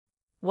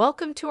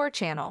Welcome to our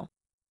channel.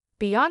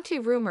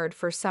 Beyoncé rumored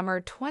for summer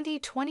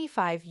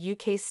 2025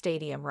 UK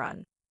stadium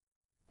run.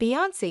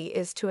 Beyoncé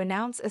is to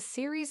announce a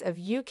series of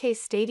UK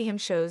stadium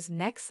shows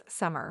next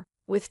summer,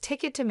 with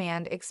ticket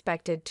demand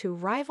expected to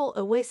rival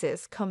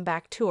Oasis'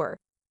 comeback tour.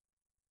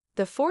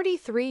 The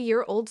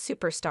 43-year-old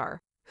superstar,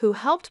 who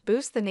helped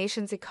boost the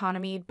nation's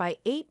economy by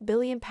 £8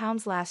 billion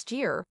last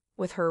year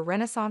with her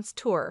Renaissance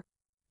tour,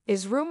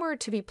 is rumored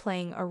to be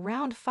playing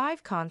around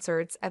 5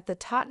 concerts at the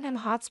Tottenham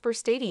Hotspur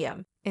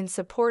Stadium in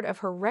support of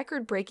her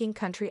record-breaking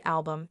country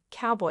album,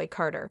 Cowboy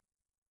Carter.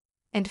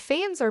 And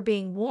fans are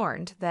being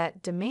warned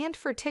that demand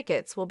for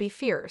tickets will be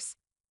fierce.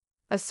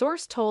 A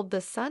source told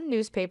The Sun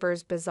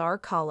newspaper's Bizarre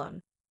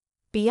column,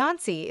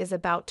 "Beyoncé is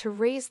about to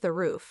raise the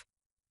roof.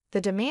 The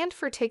demand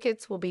for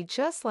tickets will be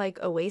just like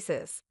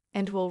Oasis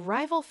and will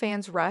rival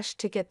fans' rush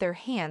to get their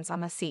hands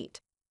on a seat.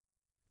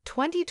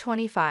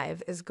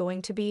 2025 is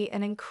going to be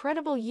an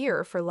incredible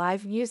year for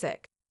live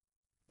music.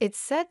 It's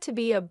said to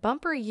be a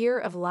bumper year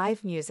of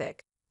live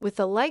music, with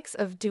the likes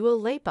of Dua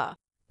Lipa,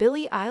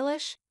 Billie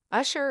Eilish,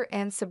 Usher,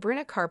 and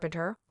Sabrina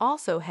Carpenter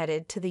also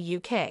headed to the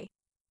UK.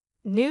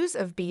 News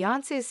of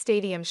Beyoncé's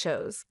stadium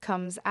shows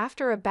comes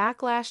after a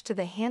backlash to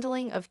the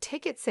handling of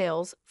ticket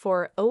sales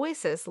for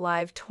Oasis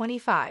Live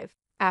 25,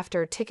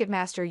 after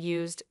Ticketmaster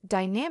used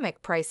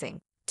dynamic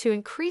pricing to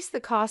increase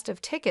the cost of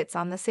tickets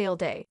on the sale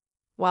day,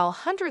 while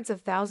hundreds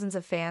of thousands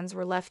of fans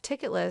were left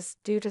ticketless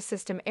due to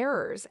system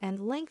errors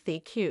and lengthy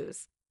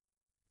queues.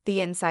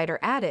 The insider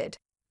added,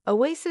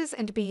 "Oasis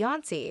and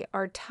Beyoncé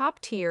are top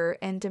tier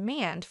and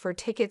demand for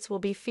tickets will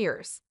be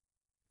fierce.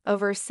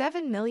 Over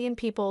 7 million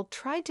people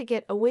tried to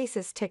get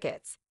Oasis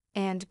tickets,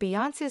 and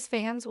Beyoncé's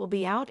fans will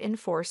be out in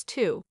force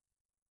too."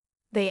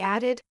 They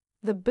added,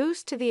 "The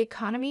boost to the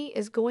economy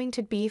is going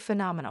to be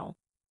phenomenal.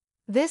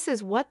 This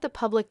is what the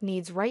public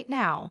needs right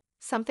now,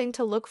 something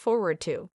to look forward to."